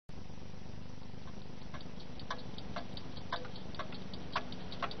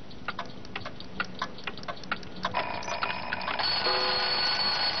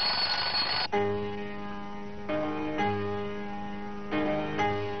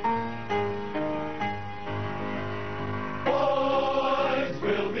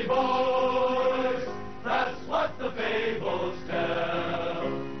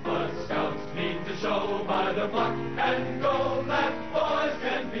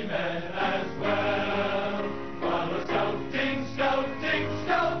men as well. While we're scouting, scouting,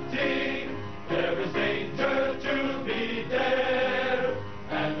 scouting, there is danger to be there.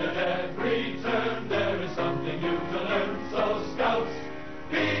 And at every turn there is something new to learn. So scouts,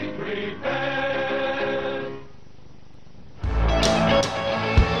 be prepared.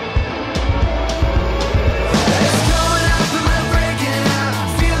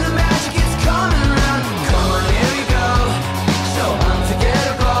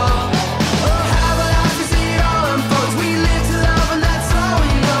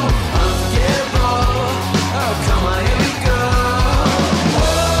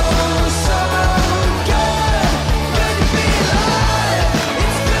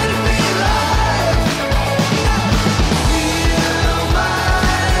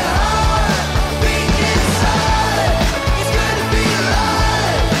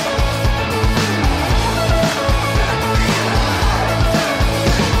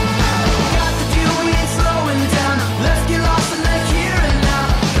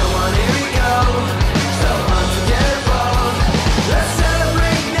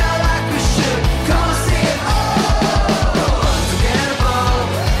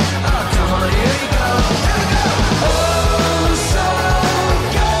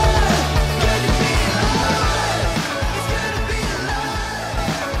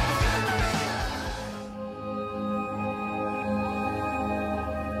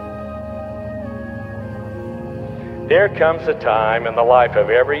 There comes a time in the life of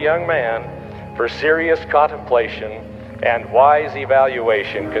every young man for serious contemplation and wise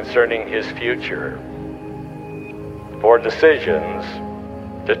evaluation concerning his future. For decisions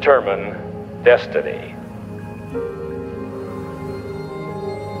determine destiny.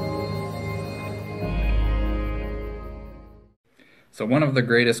 So one of the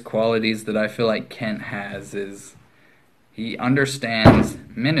greatest qualities that I feel like Kent has is he understands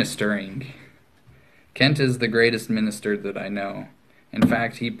ministering. Kent is the greatest minister that I know. In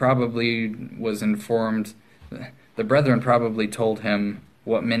fact, he probably was informed, the brethren probably told him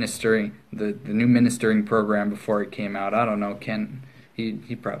what ministering, the new ministering program before it came out. I don't know, Kent,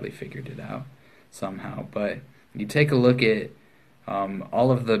 he probably figured it out somehow. But you take a look at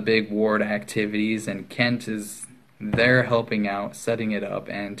all of the big ward activities, and Kent is there helping out, setting it up,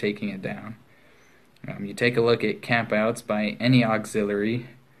 and taking it down. You take a look at campouts by any auxiliary,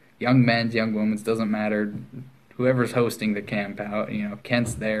 young men's, young women's, doesn't matter. Whoever's hosting the camp out,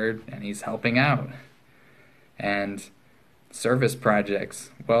 Kent's there and he's helping out. And service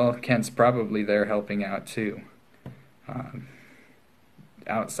projects, well, Kent's probably there helping out too.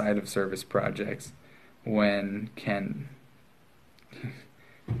 Outside of service projects, when Kent,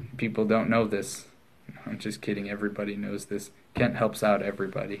 people don't know this. I'm just kidding, everybody knows this. Kent helps out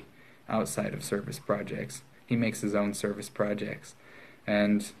everybody outside of service projects. He makes his own service projects.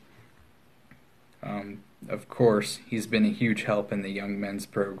 And of course, he's been a huge help in the Young Men's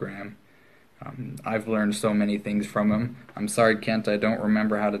program. I've learned so many things from him. I'm sorry, Kent, I don't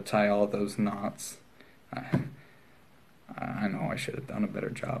remember how to tie all those knots. I know I should have done a better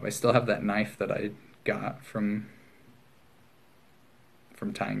job. I still have that knife that I got from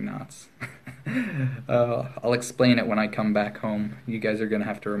tying knots. I'll explain it when I come back home. You guys are going to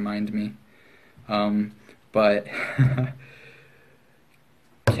have to remind me. But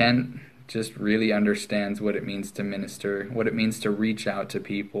Kent just really understands what it means to minister, what it means to reach out to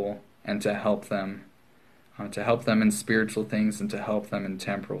people and to help them in spiritual things and to help them in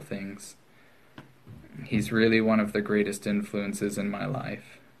temporal things. He's really one of the greatest influences in my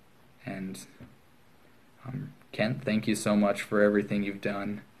life. And Kent, thank you so much for everything you've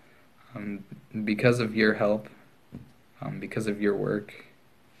done. Because of your help, because of your work,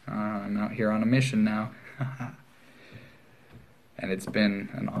 I'm out here on a mission now. And it's been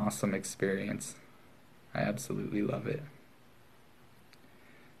an awesome experience. I absolutely love it.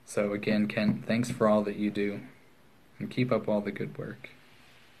 So again, Kent, thanks for all that you do, and keep up all the good work.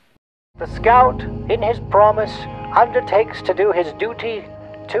 The scout, in his promise, undertakes to do his duty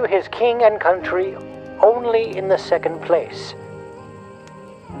to his king and country only in the second place.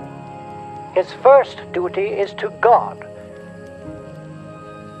 His first duty is to God.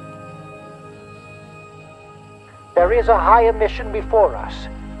 There is a higher mission before us,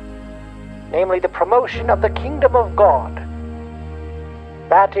 namely the promotion of the kingdom of God.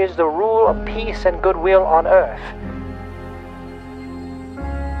 That is the rule of peace and goodwill on earth.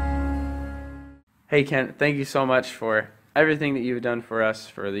 Hey Kent, thank you so much for everything that you've done for us,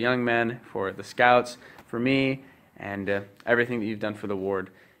 for the young men, for the scouts, for me, and everything that you've done for the ward.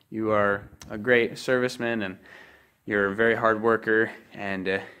 You are a great serviceman, and you're a very hard worker, and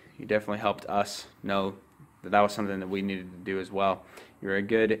you definitely helped us know that that was something that we needed to do as well. you're a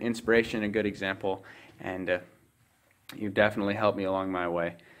good inspiration, a good example, and you've definitely helped me along my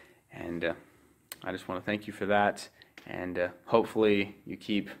way. And I just want to thank you for that, and hopefully you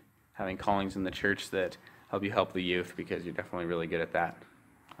keep having callings in the church that help you help the youth, because you're definitely really good at that.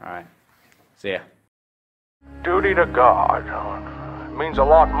 All right. See ya. Duty to God means a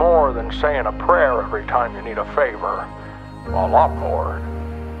lot more than saying a prayer every time you need a favor. A lot more.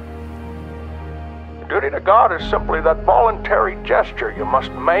 Duty to God is simply that voluntary gesture you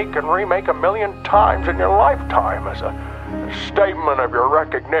must make and remake 1,000,000 times in your lifetime as a statement of your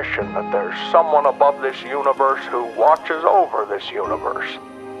recognition that there's someone above this universe who watches over this universe,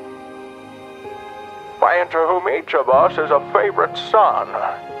 and to whom each of us is a favorite son.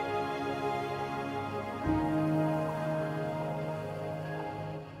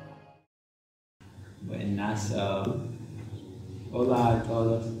 Buenas, hola a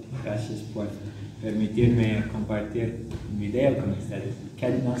todos, gracias por permitirme compartir un video con ustedes.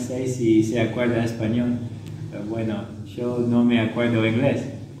 Kent, no sé si se acuerda español, pero bueno, yo no me acuerdo inglés,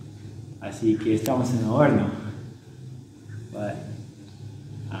 así que estamos en el horno. But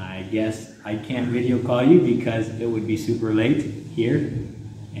I guess I can't video call you because it would be super late here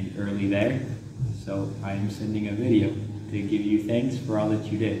and early there, so I am sending a video to give you thanks for all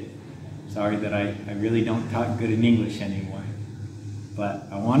that you did. Sorry that I really don't talk good in English anymore, but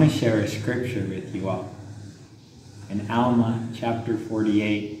I want to share a scripture with you all. In Alma chapter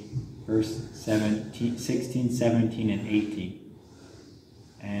 48, verse 16, 17, and 18.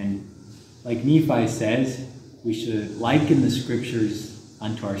 And like Nephi says, we should liken the scriptures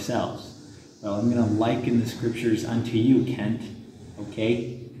unto ourselves. Well, I'm going to liken the scriptures unto you, Kent,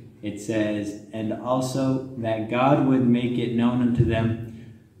 okay? It says, and also that God would make it known unto them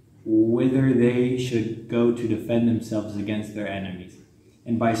whither they should go to defend themselves against their enemies.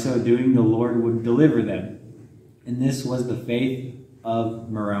 And by so doing, the Lord would deliver them. And this was the faith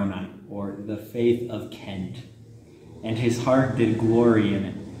of Moroni, or the faith of Kent. And his heart did glory in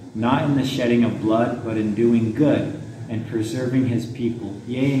it, not in the shedding of blood, but in doing good, and preserving his people,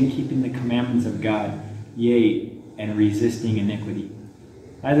 yea, in keeping the commandments of God, yea, and resisting iniquity.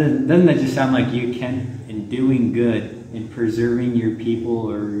 Doesn't that just sound like you, Kent? In doing good, in preserving your people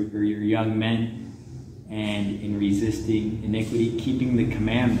or your young men, and in resisting iniquity, keeping the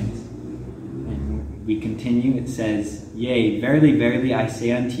commandments. And we continue, it says, yea, verily, verily, I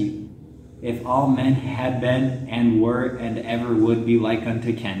say unto you, if all men had been, and were, and ever would be like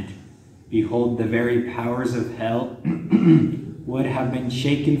unto Kent, behold, the very powers of hell would have been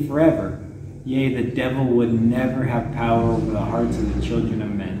shaken forever. Yea, the devil would never have power over the hearts of the children of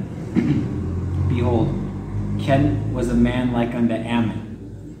men. Behold, Kent was a man like unto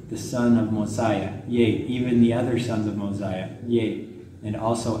Ammon, the son of Mosiah, yea, even the other sons of Mosiah, yea, and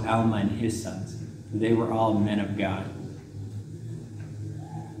also Alma and his sons, for they were all men of God.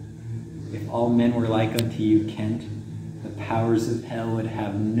 If all men were like unto you, Kent, the powers of hell would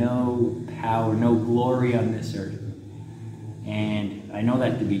have no power, no glory on this earth. And I know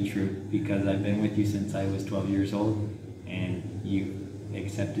that to be true because I've been with you since I was 12 years old, and you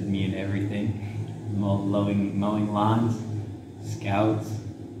accepted me in everything. Mowing lawns, scouts,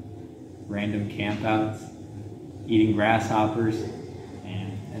 random campouts, eating grasshoppers,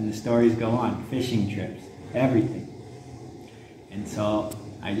 and the stories go on, fishing trips, everything. And so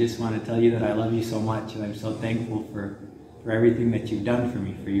I just want to tell you that I love you so much, and I'm so thankful for everything that you've done for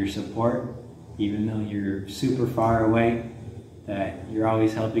me, for your support, even though you're super far away, that you're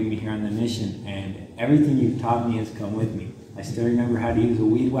always helping me here on the mission, and everything you've taught me has come with me. I still remember how to use a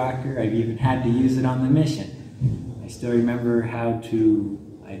weed whacker. I've even had to use it on the mission. I still remember how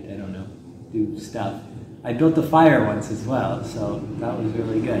to, I don't know, do stuff. I built a fire once as well, so that was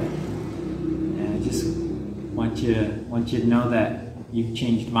really good. And I just want you to know that you've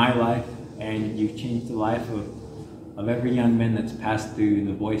changed my life, and you've changed the life of every young man that's passed through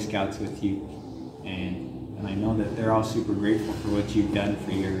the Boy Scouts with you. And I know that they're all super grateful for what you've done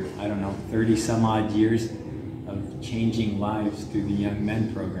for your, 30 some odd years of changing lives through the Young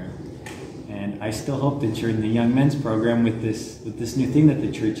Men program. And I still hope that you're in the Young Men's program with this new thing that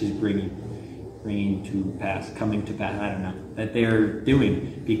the church is bringing to pass, coming to pass, that they're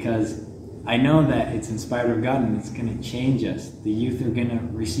doing, because I know that it's inspired of God and it's going to change us. The youth are going to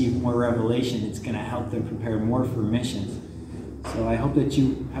receive more revelation. It's going to help them prepare more for missions. So I hope that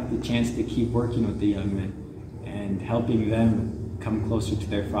you have the chance to keep working with the young men and helping them come closer to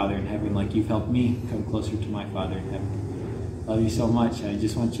their Father in heaven, like you've helped me come closer to my Father in heaven. Love you so much. I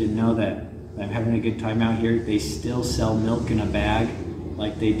just want you to know that I'm having a good time out here. They still sell milk in a bag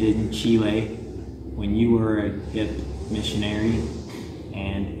like they did in Chile when you were a hip missionary,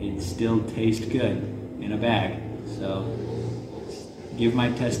 and it still tastes good in a bag. So give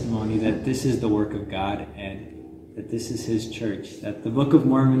my testimony that this is the work of God and that this is His church, that the Book of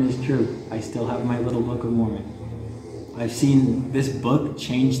Mormon is true. I still have my little Book of Mormon. I've seen this book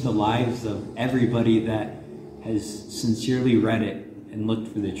change the lives of everybody that has sincerely read it and looked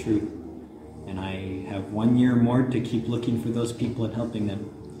for the truth. And I have 1 year more to keep looking for those people and helping them.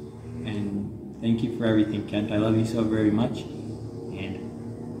 And thank you for everything, Kent. I love you so very much.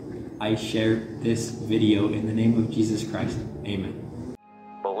 And I share this video in the name of Jesus Christ. Amen.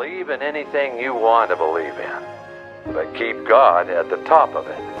 Believe in anything you want to believe in, but keep God at the top of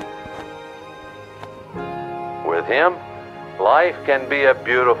it. With Him, life can be a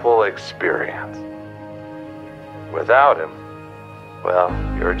beautiful experience. Without Him, well,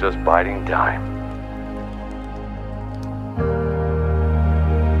 you're just biding time.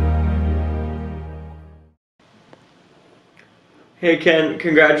 Hey Ken,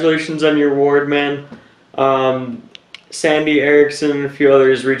 congratulations on your award, man. Sandy Erickson and a few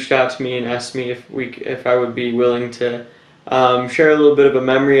others reached out to me and asked me if I would be willing to share a little bit of a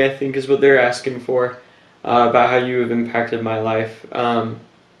memory, I think is what they're asking for, about how you have impacted my life.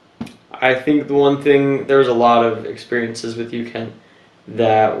 I think the one thing, there was a lot of experiences with you, Ken,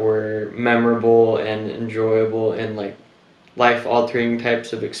 that were memorable and enjoyable and like life-altering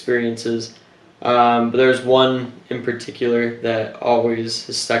types of experiences. But there's one in particular that always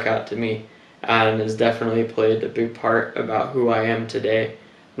has stuck out to me and has definitely played a big part about who I am today.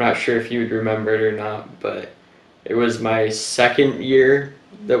 I'm not sure if you would remember it or not, but it was my second year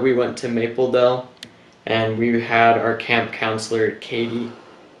that we went to Mapledale, and we had our camp counselor, Katie.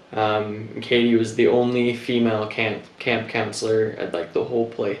 Katie was the only female camp counselor at like the whole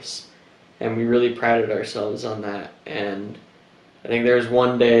place, and we really prided ourselves on that. And I think there was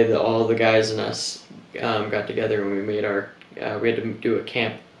one day that all the guys and us got together and we made our we had to do a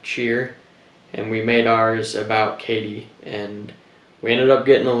camp cheer, and we made ours about Katie, and we ended up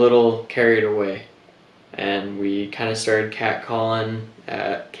getting a little carried away, and we kind of started catcalling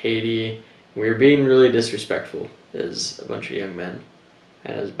at Katie. We were being really disrespectful as a bunch of young men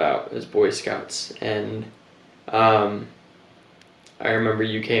and as Boy Scouts. And I remember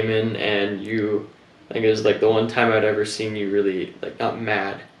you came in and I think it was like the one time I'd ever seen you really, like, not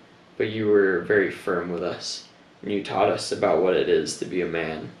mad, but you were very firm with us. And you taught us about what it is to be a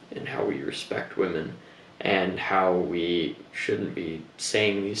man and how we respect women and how we shouldn't be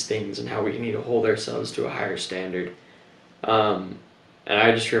saying these things and how we need to hold ourselves to a higher standard. And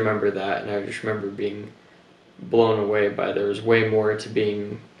I just remember that, and I just remember being blown away by there was way more to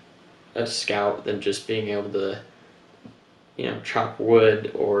being a scout than just being able to, you know, chop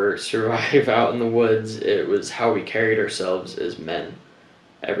wood or survive out in the woods. It was how we carried ourselves as men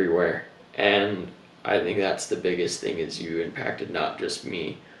everywhere. And I think that's the biggest thing, is you impacted not just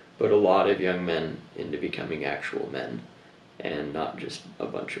me, but a lot of young men into becoming actual men and not just a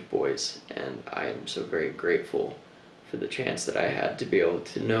bunch of boys. And I am so very grateful for the chance that I had to be able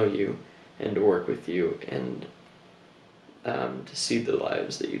to know you and to work with you and to see the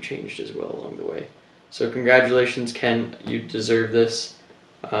lives that you changed as well along the way. So congratulations, Ken. You deserve this.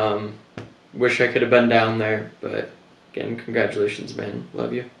 Wish I could have been down there, but again, congratulations, man.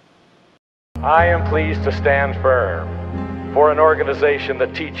 Love you. I am pleased to stand firm for an organization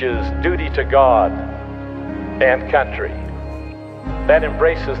that teaches duty to God and country, that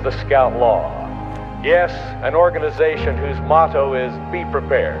embraces the Scout Law. Yes, an organization whose motto is "Be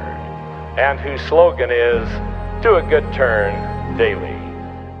Prepared," and whose slogan is "Do a Good Turn Daily."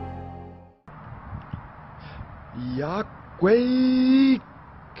 Yahweh,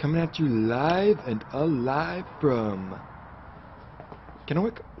 coming at you live and alive from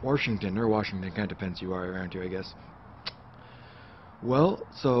Kennewick, Washington, or Washington, kind of depends who you are around here, I guess. Well,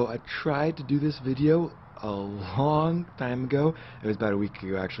 so I tried to do this video a long time ago. It was about a week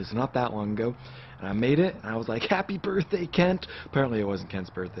ago, actually, so not that long ago. And I made it, and I was like, "Happy birthday, Kent!" Apparently it wasn't Kent's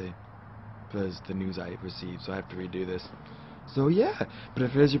birthday, because the news I received, so I have to redo this. So yeah, but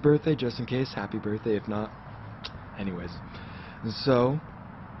if it is your birthday, just in case, happy birthday. If not, anyways. So,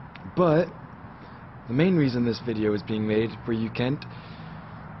 but the main reason this video is being made for you, Kent,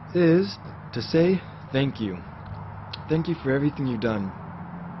 is to say thank you. Thank you for everything you've done.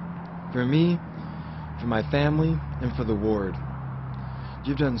 For me, for my family, and for the ward.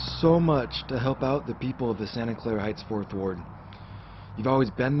 You've done so much to help out the people of the Santa Clara Heights 4th Ward. You've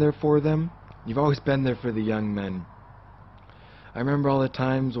always been there for them. You've always been there for the young men. I remember all the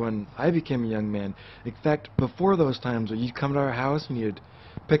times when I became a young man. In fact, before those times when you'd come to our house and you'd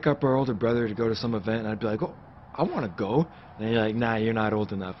pick up our older brother to go to some event, and I'd be like, "Oh, I want to go." And you're like, "Nah, you're not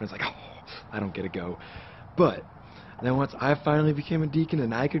old enough." And it's like, "Oh, I don't get to go." But then once I finally became a deacon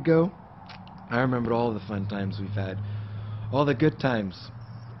and I could go, I remembered all the fun times we've had. all the good times.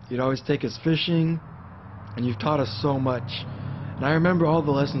 You'd always take us fishing, and you've taught us so much. And I remember all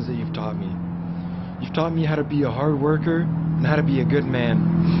the lessons that you've taught me. You've taught me how to be a hard worker and how to be a good man.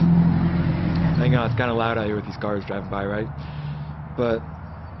 Hang on, it's kind of loud out here with these cars driving by, right? But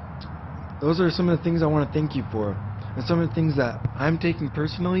those are some of the things I want to thank you for, and some of the things that I'm taking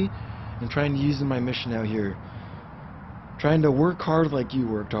personally and trying to use in my mission out here. Trying to work hard like you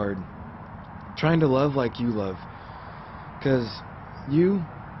worked hard. Trying to love like you love. Because you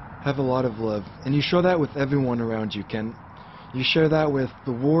have a lot of love, and you show that with everyone around you, Kent. You share that with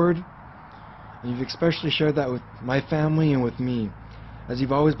the ward, and you've especially shared that with my family and with me, as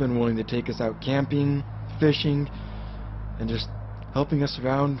you've always been willing to take us out camping, fishing, and just helping us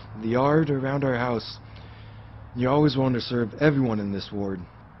around the yard or around our house. You're always willing to serve everyone in this ward.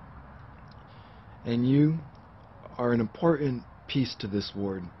 And you are an important piece to this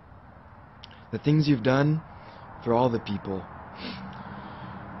ward. The things you've done for all the people.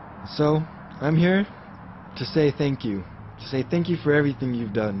 So, I'm here to say thank you. To say thank you for everything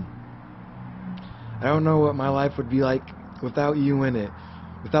you've done. I don't know what my life would be like without you in it.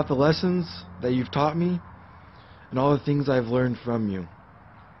 Without the lessons that you've taught me and all the things I've learned from you.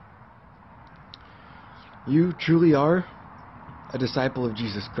 You truly are a disciple of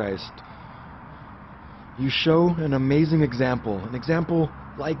Jesus Christ. You show an amazing example, an example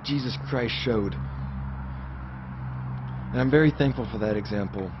like Jesus Christ showed. And I'm very thankful for that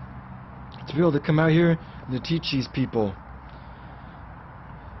example. To be able to come out here and to teach these people.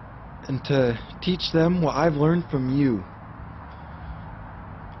 And to teach them what I've learned from you.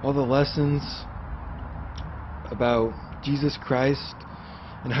 All the lessons about Jesus Christ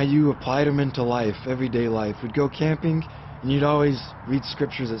and how you applied them into life, everyday life. We'd go camping and you'd always read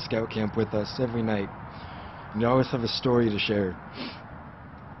scriptures at scout camp with us every night. And you always have a story to share.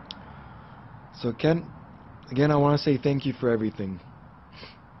 So Kent, again I want to say thank you for everything.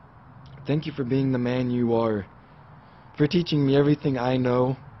 Thank you for being the man you are. For teaching me everything I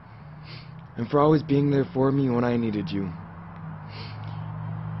know. And for always being there for me when I needed you.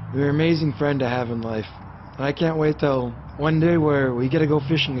 You're an amazing friend to have in life. And I can't wait till one day where we get to go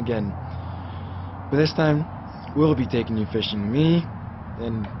fishing again. But this time, we'll be taking you fishing. Me,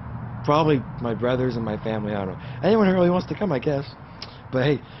 and probably my brothers and my family. I don't know. Anyone who really wants to come, I guess. But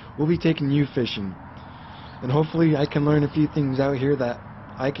hey, we'll be taking you fishing. And hopefully I can learn a few things out here that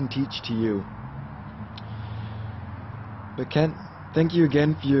I can teach to you. But Kent, thank you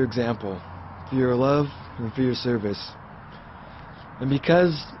again for your example, for your love, and for your service. And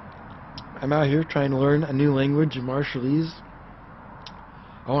because I'm out here trying to learn a new language in Marshallese,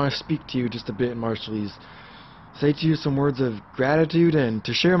 I want to speak to you just a bit in Marshallese. Say to you some words of gratitude and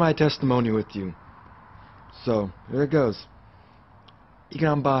to share my testimony with you. So, here it goes.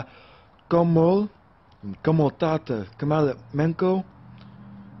 Igramba komol, komoltata, kamala menko,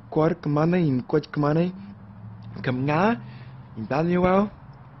 kwar kamane, in kwaj kamane, kamna, in banuao,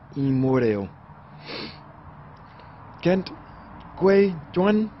 in moreo. Kent, kwe,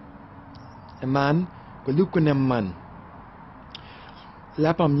 juan, eman, kwalukunem man.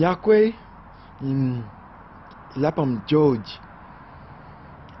 Lapam yakwe, in lapam George.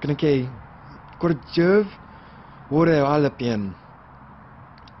 Kanake, korjev, woreo alapien.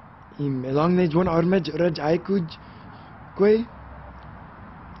 In along the juan armej raj aikuj, kwe,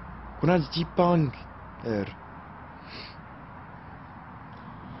 kunaj jipang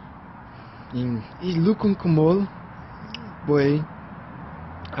In is lukun kumol, boy,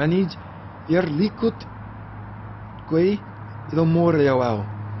 anij likut, kwe, ilo more yawao.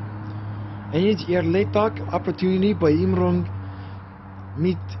 Anij letak opportunity by imrong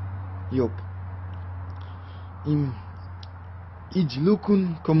meet yop. Ij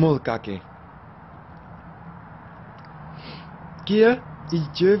lukun kumol kake. Kia is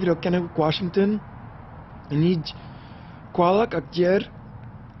jeviro Kennewick, Washington, anij kwalak akjer.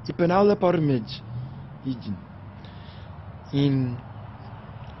 Ipenala parmij ijin. In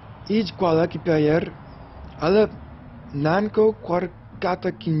ij kwala kipayer ala nanko kwar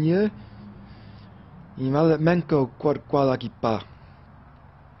kata kinye imala menko kwar kwala kipa.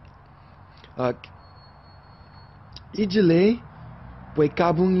 Ijile pwe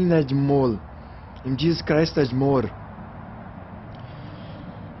kabungi najmol im Jesus Christ ajmor.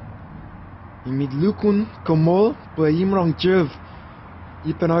 Imid lukun komol pwe imrong jev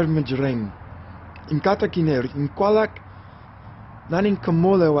Ipenar Majring. In Katakiner, in Kwalak, Nanin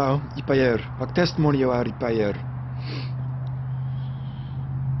Kamolewao Ipayer, Wak testimony of Ipayer.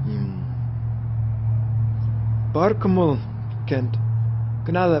 Bar Kamol, Kent,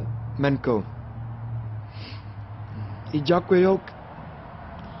 Kanala Menko. Ijakweyok,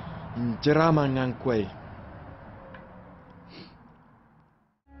 in Jerama Ngankwe.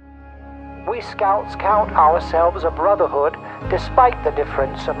 We Scouts count ourselves a brotherhood despite the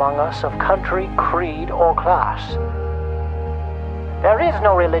difference among us of country, creed, or class. There is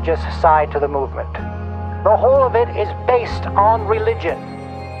no religious side to the movement. The whole of it is based on religion.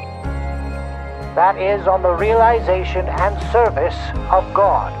 That is, on the realization and service of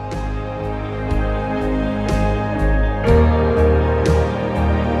God.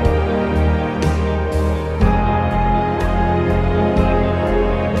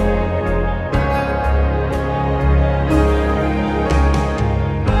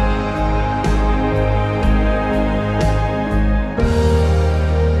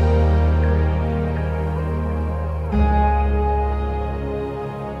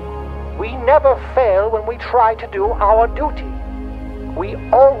 We never fail when we try to do our duty. We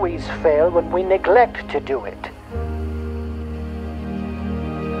always fail when we neglect to do it.